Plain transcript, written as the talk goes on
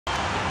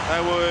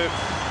They were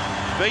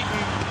beaten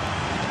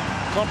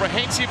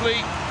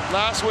comprehensively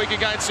last week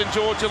against St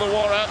George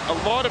Illawarra.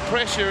 A lot of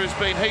pressure has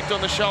been heaped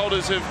on the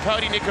shoulders of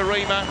Cody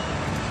Nikorima.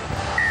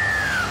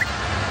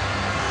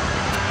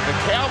 The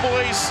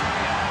Cowboys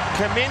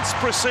commence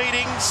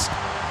proceedings.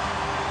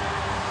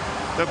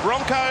 The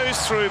Broncos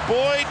through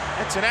Boyd.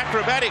 It's an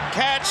acrobatic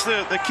catch.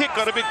 The kick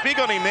got a bit big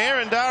on him there,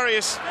 and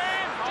Darius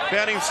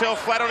found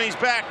himself flat on his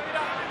back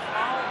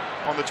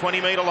on the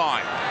 20-metre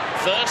line.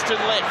 Thurston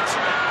left.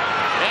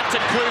 Out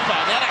to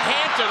Cooper. Now to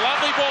Hampton.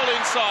 Lovely ball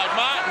inside.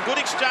 Martin, good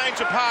exchange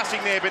of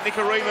passing there, but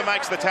Nikorima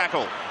makes the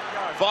tackle.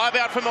 5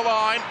 out from the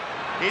line.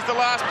 Here's the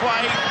last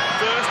play.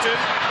 Thurston.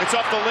 It's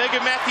off the leg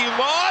of Matthew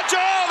Lodge.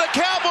 Oh, the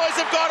Cowboys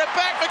have got it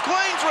back.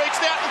 McLean's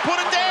reached out and put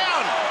it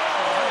down.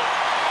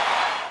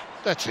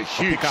 That's a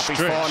huge pick up his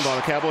fine by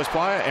the Cowboys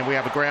player, and we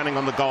have a grounding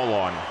on the goal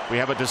line. We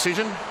have a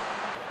decision.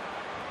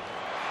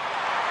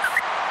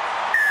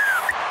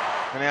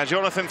 And now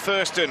Jonathan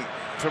Thurston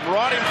from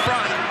right in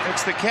front.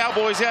 It's the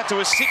Cowboys out to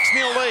a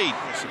 6-0 lead.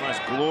 It's the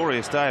most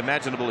glorious day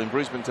imaginable in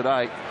Brisbane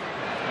today.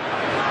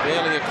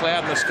 Barely a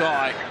cloud in the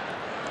sky.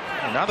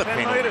 Another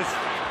penalty.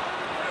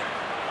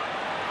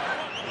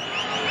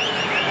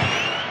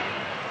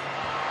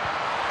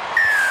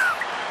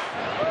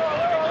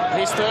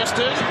 Here's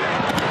Thurston.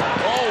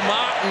 Oh,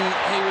 Martin,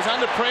 he was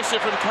under pressure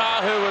from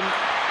Kahu and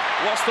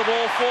lost the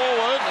ball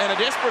forward. And a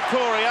desperate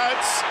Corey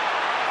Oates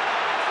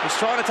is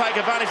trying to take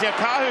advantage. Now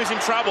Kahu's in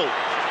trouble.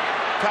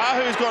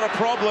 Kahu's got a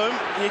problem.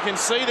 You can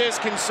see there's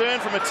concern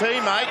from a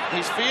teammate.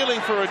 He's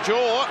feeling for a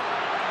jaw.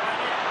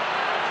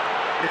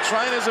 The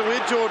trainers are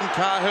with Jordan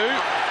Kahu.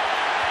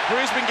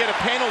 Brisbane get a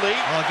penalty.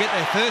 Oh, get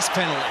their first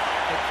penalty.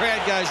 The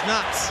crowd goes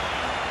nuts.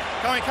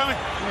 Coming.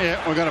 Yeah,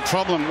 we've got a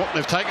problem.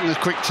 They've taken the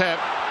quick tap.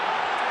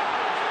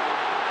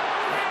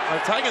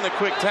 They've taken the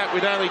quick tap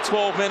with only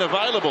 12 men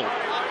available.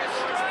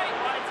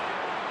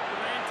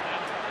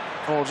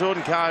 Oh,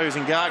 Jordan Kahu's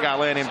in Gaga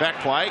land in back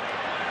play.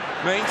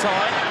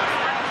 Meantime,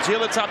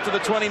 Gillett's up to the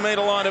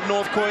 20-metre line of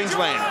North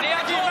Queensland.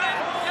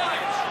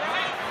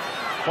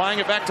 Playing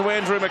it back to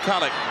Andrew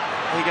McCulloch.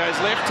 He goes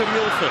left to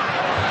Milford.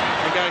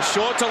 He goes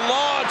short to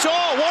Lodge.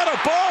 Oh, what a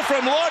ball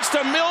from Lodge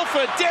to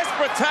Milford.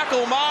 Desperate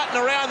tackle.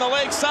 Martin around the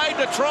leg. Saved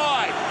a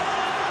try.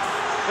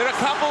 They're a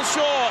couple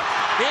short.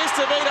 Here's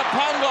Tavita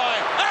Pungai.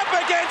 Up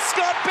against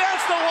Scott.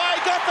 Bounced away.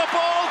 Got the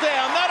ball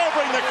down. That'll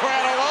bring the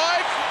crowd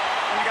alive.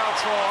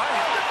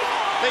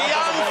 The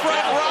young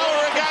front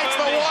rower against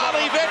the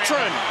wily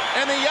veteran.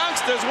 And the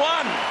youngsters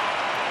won.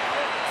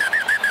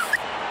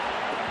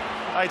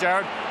 Hey,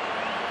 Jared.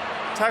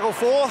 Tackle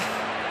 4.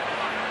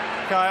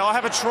 Okay, I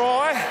have a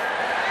try.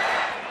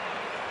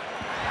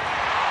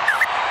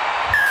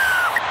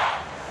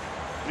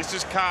 This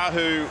is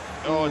Kahu.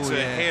 Oh, it's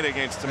a head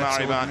against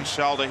Tamari Martin's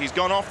shoulder. He's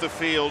gone off the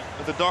field.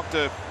 The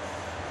doctor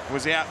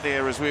was out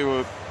there as we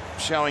were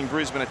showing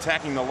Brisbane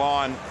attacking the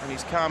line, and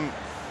he's come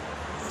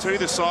to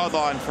the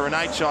sideline for an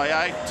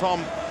HIA.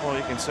 Tom, well,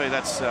 you can see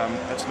that's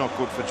not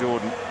good for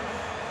Jordan.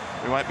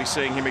 We won't be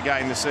seeing him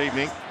again this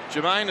evening.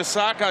 Jermaine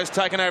Asako's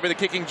taken over the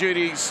kicking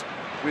duties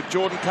with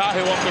Jordan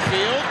Kahu off the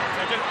field,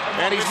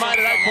 and he's made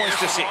it 8 points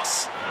to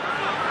 6.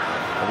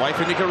 Away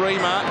for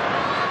Nikorima.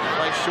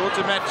 Play short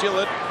to Matt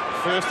Gillett.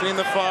 First in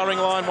the firing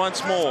line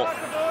once more.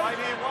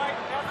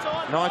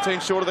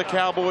 19 short of the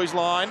Cowboys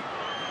line.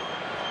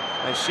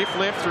 They shift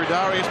left through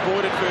Darius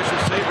Boyd at first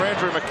receiver.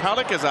 Andrew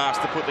McCulloch is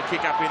asked to put the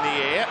kick up in the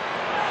air.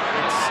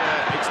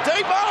 It's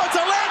deep. Oh, it's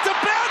allowed to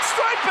bounce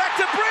straight back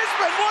to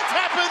Brisbane. What's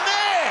happened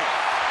there?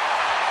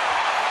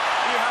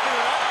 Are you happy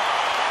with that?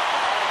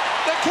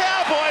 The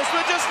Cowboys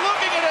were just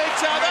looking at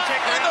each other,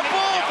 and the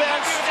ball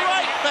bounced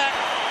straight back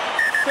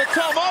to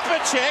Tom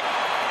Opacek.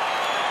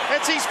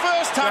 It's his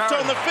first touch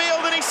on the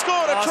field, and he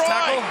scored a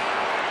try.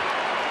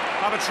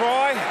 Have a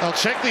try. I'll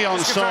check the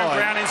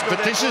onside,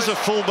 but this is a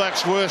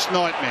fullback's worst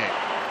nightmare.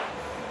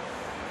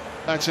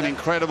 That's an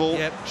incredible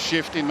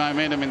shift in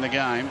momentum in the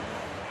game.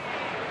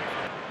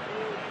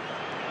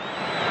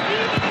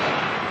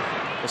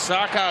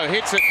 Osako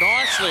hits it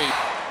nicely.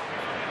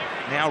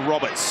 Now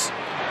Roberts.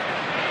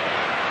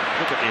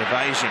 Look at the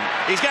evasion.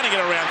 He's going to get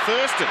around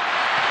Thurston.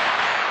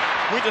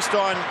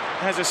 Winterstein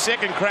has a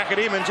second crack at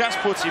him and just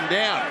puts him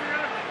down.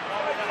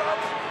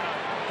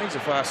 He's the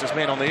fastest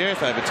man on the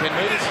earth, over 10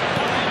 metres.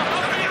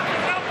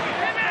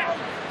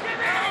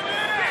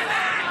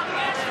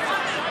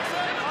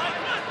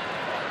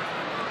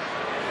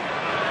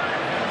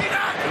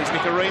 Here's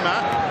Nikorima.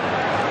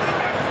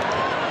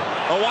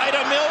 Away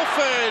to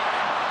Milford.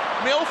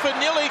 Milford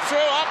nearly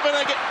threw up and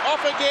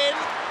off again.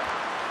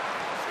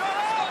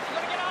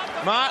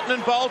 Martin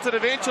and Bolton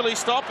eventually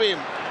stop him.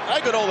 They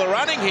got all the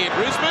running here,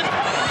 Brisbane.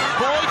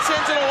 Boyd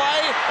sends it away.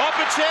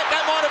 Opacek,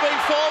 that might have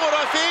been forward,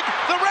 I think.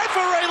 The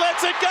referee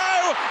lets it go.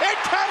 It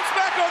comes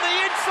back on the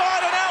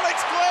inside, and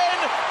Alex Glenn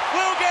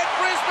will get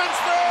Brisbane's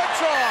third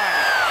try.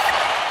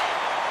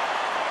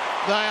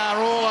 They are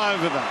all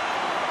over them.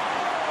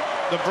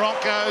 The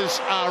Broncos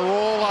are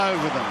all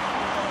over them.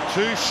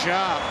 Too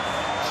sharp.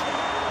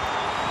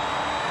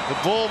 The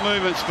ball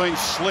movement's been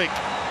slick.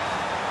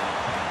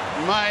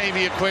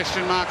 maybe a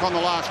question mark on the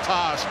last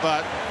pass,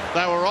 but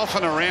they were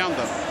often around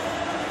them.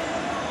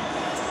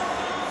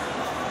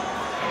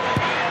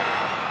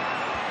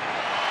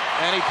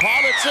 And he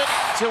pilots it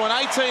to an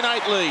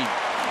 18-8 lead.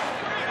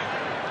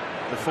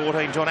 The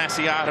 14, John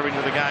Asiata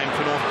into the game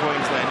for North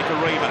Queensland.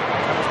 Nicarima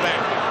comes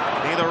back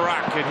near the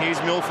ruck, and here's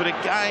Milford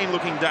again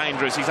looking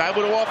dangerous. He's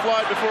able to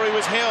offload before he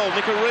was held.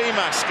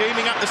 Nicarima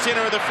scheming up the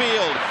centre of the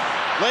field.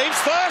 Leaves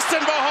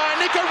Thurston behind.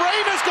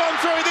 Nicarima's gone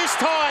through this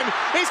time.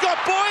 He's got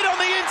Boyd on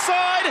the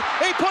inside.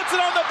 He puts it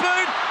on the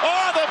boot.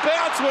 Oh, the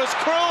bounce was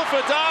cruel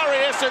for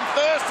Darius, and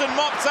Thurston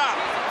mops up.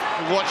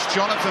 Watch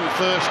Jonathan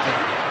Thurston.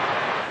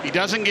 He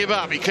doesn't give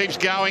up. He keeps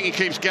going, he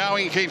keeps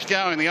going, he keeps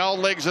going. The old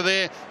legs are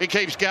there. He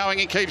keeps going,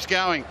 he keeps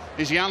going.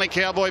 He's the only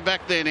Cowboy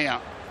back there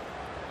now.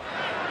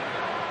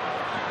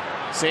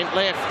 Sent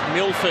left,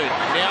 Milford.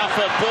 Now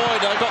for Boyd.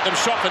 They've got them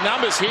shot for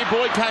numbers here.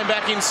 Boyd came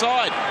back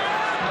inside.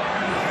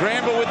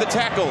 Granville with the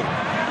tackle.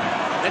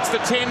 That's the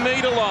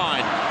 10-metre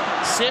line.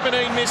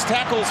 17 missed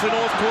tackles for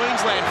North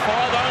Queensland.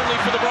 5 only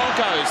for the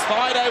Broncos.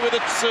 Thaiday with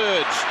a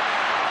surge.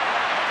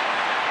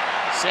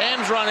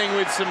 Sam's running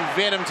with some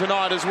venom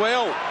tonight as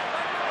well.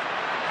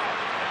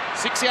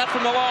 6 out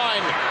from the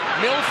line.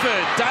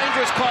 Milford,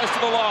 dangerous close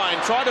to the line.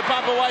 Tried to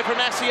bump away from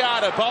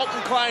Asiata.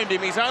 Bolton claimed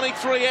him. He's only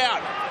 3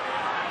 out.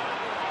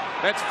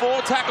 That's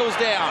 4 tackles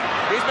down.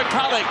 Here's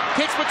McCulloch.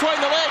 Kicks between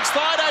the legs.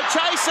 Thaiday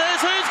chases.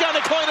 Who's going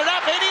to clean it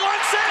up?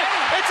 Anyone set?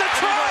 It's a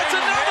try. It's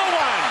another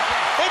one.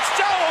 It's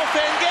Joel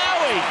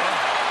Fangawi.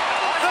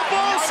 The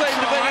ball seemed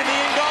to be in the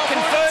end goal.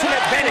 Confirm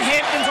that Ben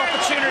Hampton's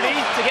opportunity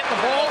to get the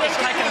ball is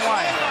taken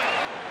away.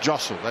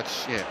 Jostle,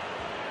 that's, yeah.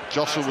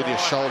 Jostle with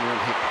your shoulder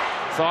and hip.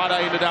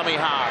 Thaiday into dummy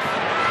half.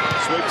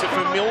 Swoops it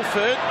for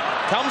Milford.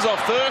 Comes off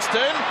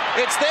Thurston.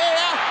 It's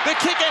there. The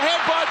kick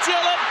ahead by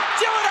Gillett.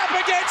 Gillett up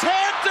against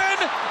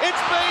Hampton.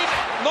 It's been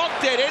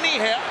knocked dead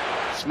anyhow.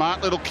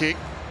 Smart little kick.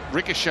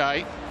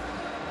 Ricochet.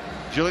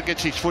 Gillett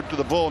gets his foot to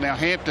the ball. Now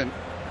Hampton,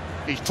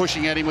 he's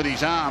pushing at him with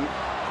his arm.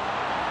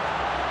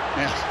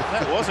 Now,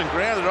 that wasn't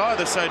grounded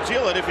either, so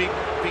Gillett, if he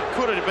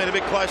could have been a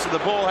bit closer to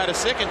the ball, had a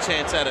second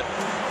chance at it.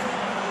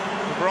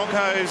 The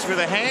Broncos with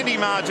a handy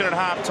margin at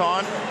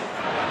half-time.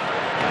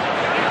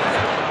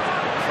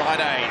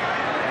 Friday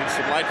needs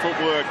some late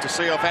footwork to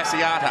see off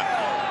Asiata.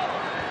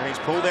 And he's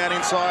pulled down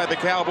inside the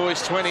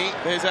Cowboys 20.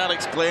 There's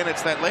Alex Glenn.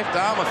 It's that left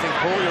arm, I think,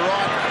 Paul, you're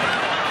right.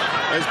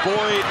 As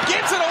Boyd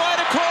gets it away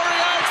to Corey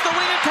Oates. The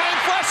winger came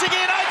flashing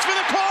in. Oates for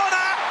the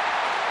corner.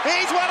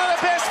 He's one of the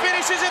best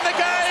finishers in the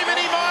game, and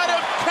he might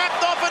have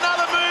capped off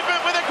another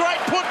movement with a great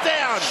put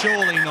down.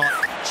 Surely not.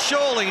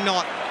 Surely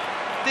not.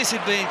 This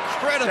would be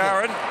incredible.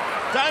 Jared.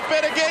 Don't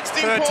bet against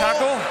him, Third Paul.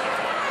 tackle.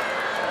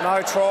 No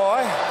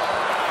try.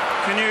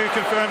 Can you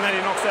confirm that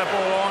he knocks that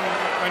ball on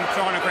when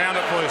trying to ground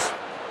it, please?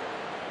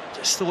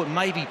 Just thought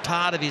maybe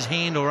part of his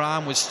hand or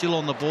arm was still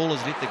on the ball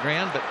as it hit the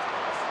ground, but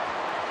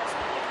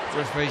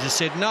the referee just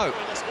said no.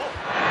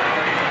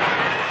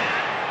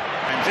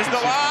 This is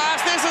the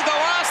last. This is the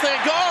last.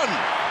 They're gone.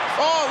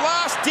 Oh,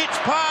 last ditch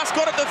pass.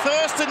 Got it to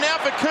Thurston. Now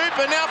for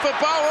Cooper. Now for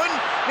Bowen.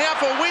 Now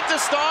for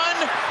Winterstein,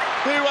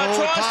 who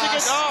tries to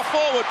get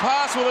forward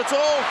pass. Well, it's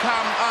all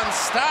come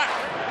unstuck.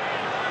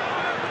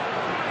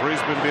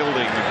 Brisbane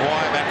building.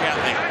 Maguire back out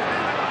there.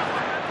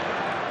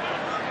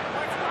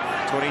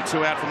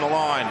 22 out from the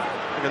line.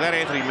 Look at that,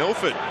 Anthony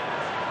Milford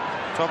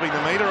topping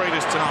the meter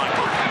eaters tonight.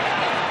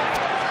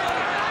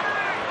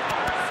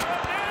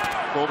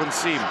 Corbin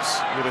Sims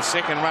with a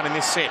second run in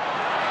this set.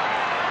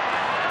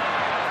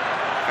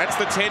 That's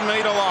the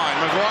 10-metre line.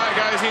 Maguire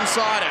goes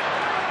inside it.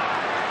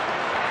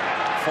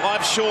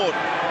 5 short.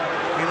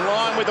 In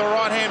line with the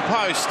right-hand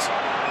post.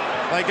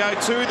 They go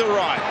to the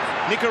right.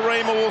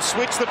 Nicarima will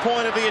switch the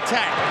point of the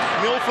attack.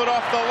 Milford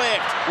off the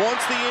left.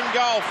 Wants the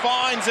in-goal.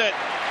 Finds it.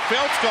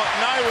 Felt's got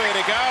nowhere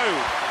to go.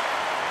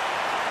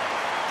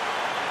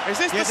 Is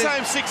this the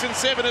same 6 and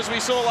 7 as we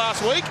saw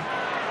last week?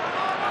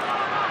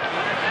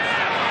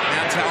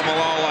 Now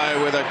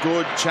Taumalolo with a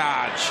good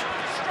charge.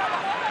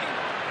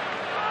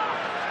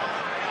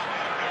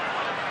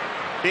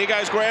 Here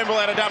goes Granville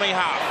out of dummy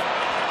half.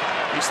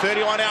 He's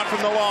 31 out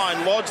from the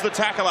line. Lodge the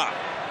tackler.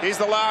 Here's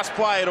the last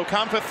play. It'll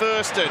come for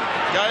Thurston.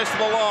 Goes to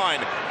the line.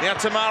 Now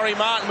Tamari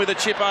Martin with a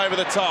chip over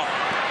the top.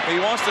 He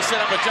wants to set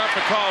up a jump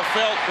for Kyle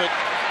Felt, but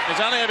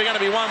there's only ever going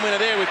to be one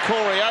winner there with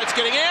Corey Oates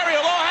getting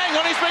aerial. Oh, hang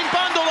on, he's been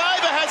bundled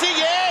over, has he?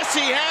 Yes,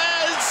 he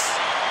has.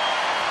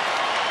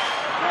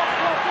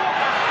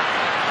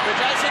 For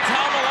Jason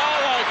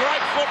Taumalolo,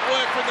 great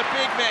footwork from the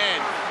big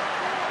man.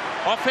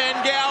 Off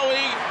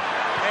Fangawi,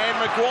 and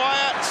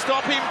Maguire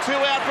stop him 2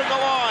 out from the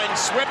line.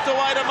 Swept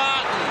away to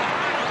Martin.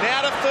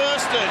 Now to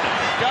Thurston.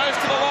 Goes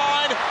to the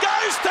line.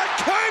 Goes to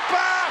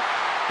Cooper.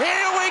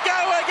 Here we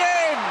go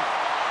again.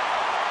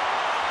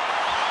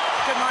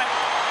 Good night.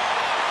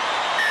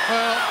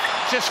 Well,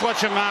 just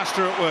watch a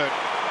master at work.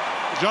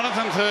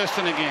 Jonathan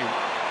Thurston again.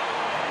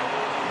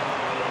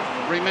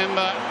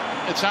 Remember,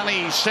 it's only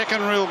his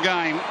second real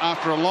game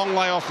after a long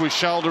layoff with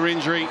shoulder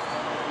injury.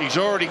 He's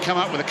already come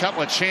up with a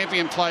couple of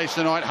champion plays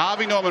tonight.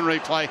 Harvey Norman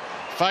replay,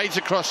 fades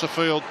across the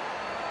field,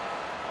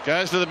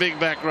 goes to the big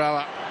back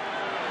rower.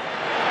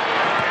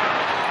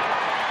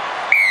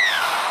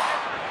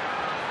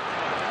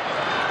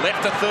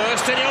 Left to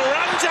Thurston, he'll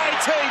run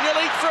JT,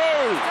 nearly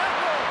through.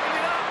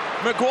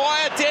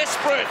 Maguire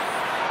desperate.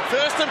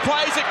 Thurston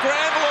plays it,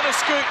 Granville on a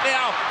scoot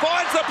now.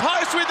 Finds the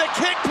post with the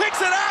kick, picks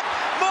it up.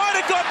 Might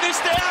have got this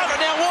down.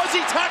 Now, was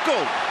he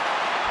tackled?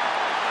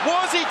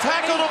 Was he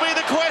tackled will be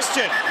the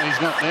question. He's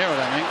not there, I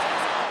don't think.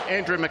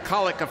 Andrew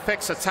McCulloch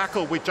effects a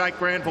tackle with Jake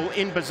Granville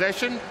in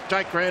possession.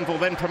 Jake Granville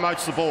then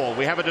promotes the ball.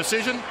 We have a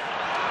decision.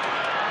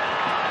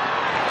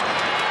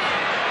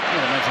 I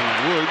imagine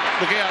he would.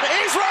 Look out.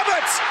 Here's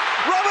Roberts.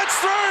 Roberts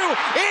through.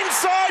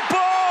 Inside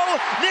ball.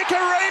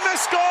 Nicarima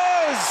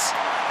scores.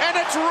 And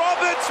it's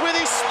Roberts with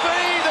his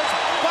speed that's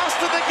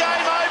busted the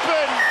game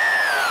open.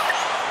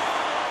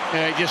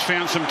 Yeah, he just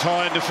found some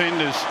tired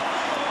defenders.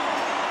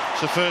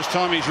 It's the first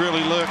time he's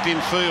really lurked in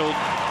field.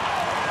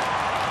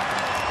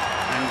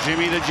 And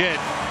Jimmy the Jet.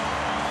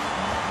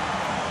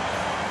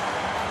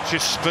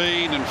 Just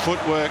speed and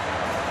footwork.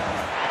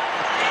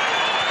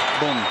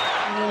 Boom.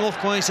 North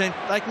Queensland,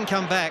 they can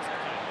come back.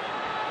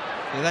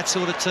 They're that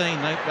sort of team.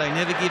 They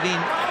never give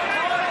in.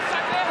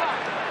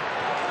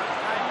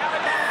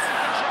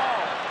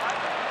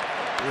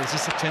 Is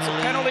this a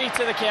penalty? Penalty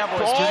to the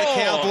Cowboys. To the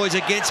Cowboys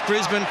against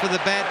Brisbane for the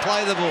bad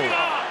play of the ball.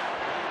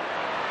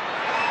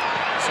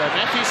 So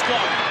Matthew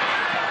Scott.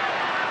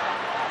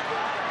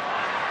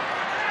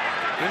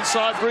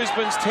 Inside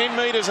Brisbane's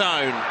 10-metre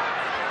zone.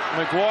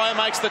 Maguire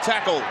makes the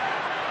tackle.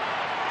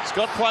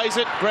 Scott plays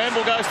it.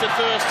 Granville goes to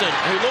Thurston,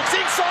 who looks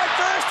inside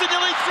Thurston,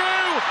 nearly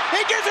through.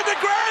 He gives it to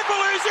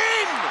Granville, who's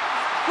in.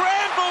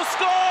 Granville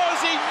scores.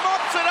 He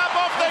mops it up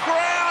off the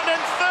ground,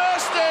 and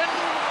Thurston,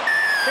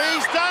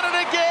 he's done it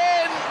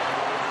again.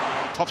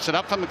 Pops it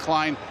up for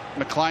McLean.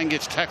 McLean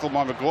gets tackled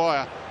by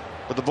Maguire,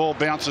 but the ball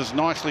bounces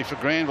nicely for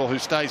Granville, who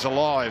stays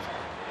alive.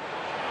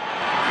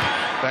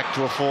 Back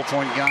to a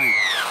 4-point game.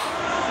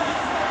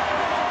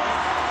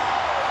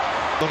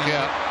 Look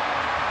out.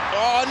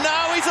 Oh,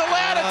 no, he's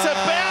allowed it to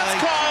bounce,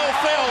 Kyle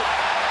Felt.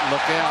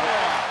 Look out.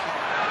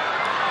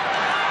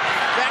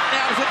 Back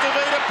now to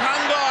Davida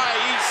Pungai.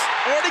 He's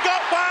already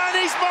got one.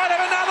 He might have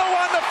another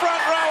one, the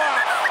front rower.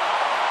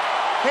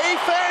 He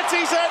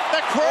fancies it. The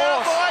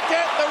crowd like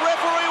it. The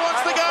referee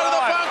wants to go to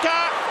the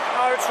bunker.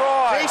 No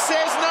try. He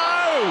says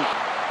no.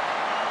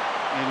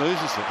 He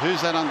loses it.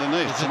 Who's that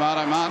underneath?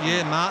 Tomato Martin?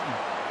 Yeah, Martin.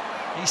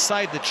 He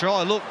saved the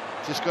try. Look.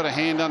 Just got a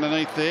hand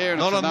underneath there.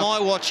 And Not on enough, my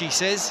watch, he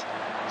says.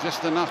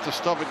 Just enough to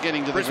stop it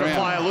getting to Brisbane the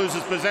ground. player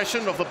loses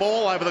possession of the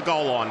ball over the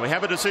goal line. We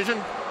have a decision.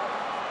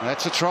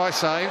 That's a try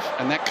save,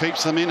 and that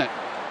keeps them in it.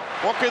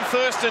 What can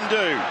Thurston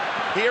do?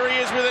 Here he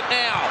is with it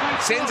now.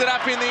 Sends it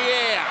up in the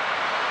air.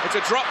 It's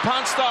a drop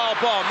punt style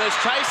bomb. There's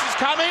chases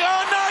coming.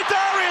 Oh no,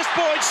 Darius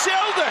Boyd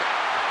shelled it.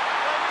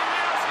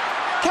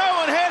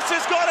 Cohen Hess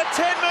has got it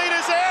 10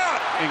 metres out.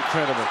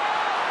 Incredible.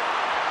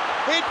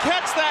 He'd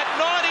catch that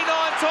 99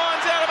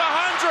 times out of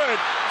 100.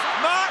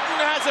 Martin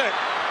has it.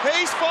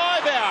 He's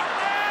 5 out.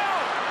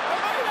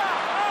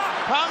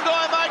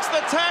 Pungai makes the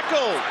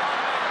tackle.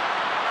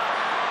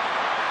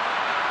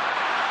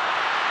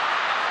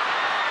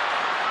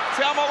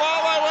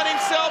 Taumalolo went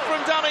himself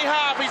from dummy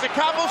half. He's a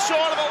couple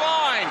short of the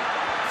line.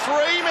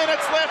 3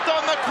 minutes left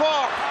on the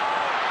clock.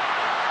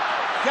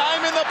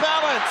 Game in the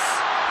balance.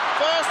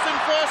 First and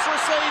first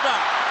receiver.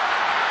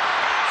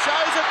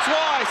 Shows it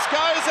twice.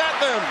 Goes at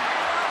them.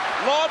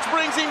 Lodge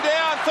brings him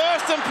down.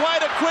 Thurston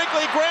played it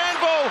quickly.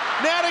 Granville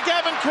now to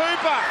Gavin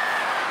Cooper.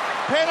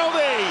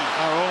 Penalty.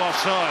 They were all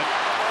offside.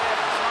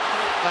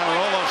 They were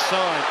all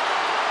offside.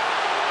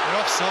 They're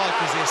offside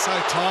because they're so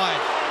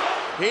tired.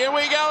 Here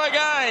we go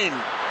again.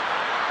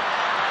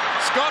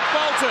 Scott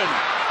Bolton.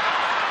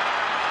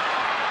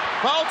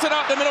 Bolton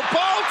up the middle.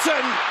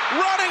 Bolton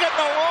running at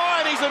the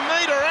line. He's a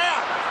metre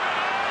out.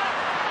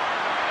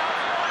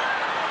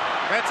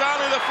 That's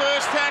only the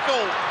first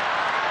tackle.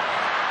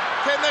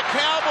 Can the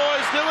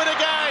Cowboys do it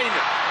again?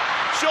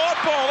 Short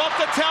ball off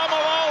to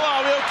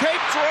Taumalolo. He'll keep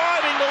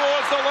driving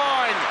towards the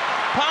line.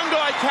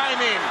 Pungai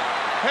came in.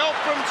 Help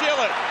from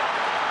Gillett.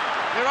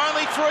 They're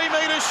only 3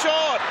 metres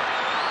short.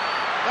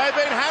 They've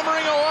been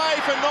hammering away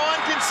for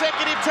 9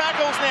 consecutive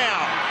tackles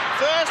now.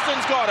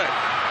 Thurston's got it.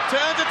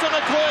 Turns it to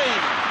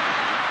McLean.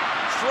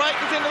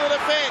 Straightens into the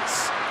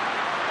defence.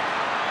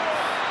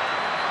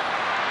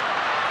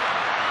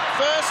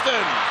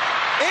 Thurston.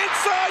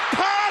 Inside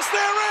pass.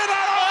 They're in.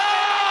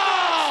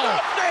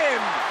 Stopped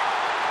him.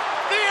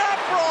 The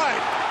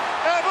upright.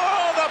 Of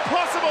all the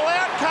possible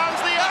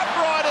outcomes, the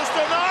upright has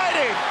denied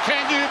him.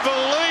 Can you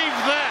believe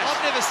that?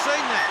 I've never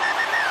seen that.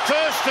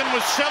 Thurston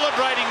was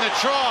celebrating the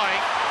try.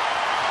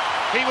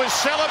 He was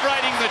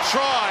celebrating the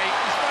try.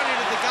 He's run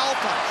into the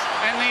goalpost.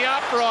 And the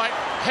upright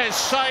has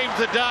saved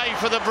the day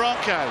for the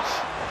Broncos.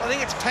 I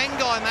think it's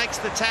Pangai makes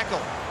the tackle.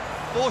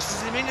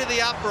 Forces him into the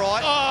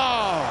upright.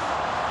 Oh,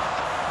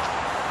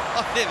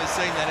 I've never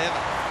seen that ever.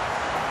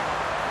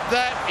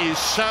 that is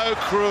so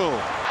cruel.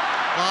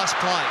 Last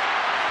play.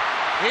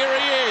 Here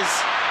he is.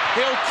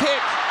 He'll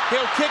kick.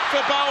 He'll kick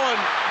for Bowen.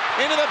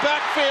 Into the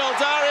backfield.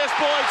 Darius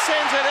Boyd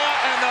sends it out,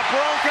 and the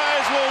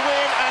Broncos will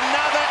win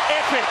another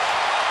epic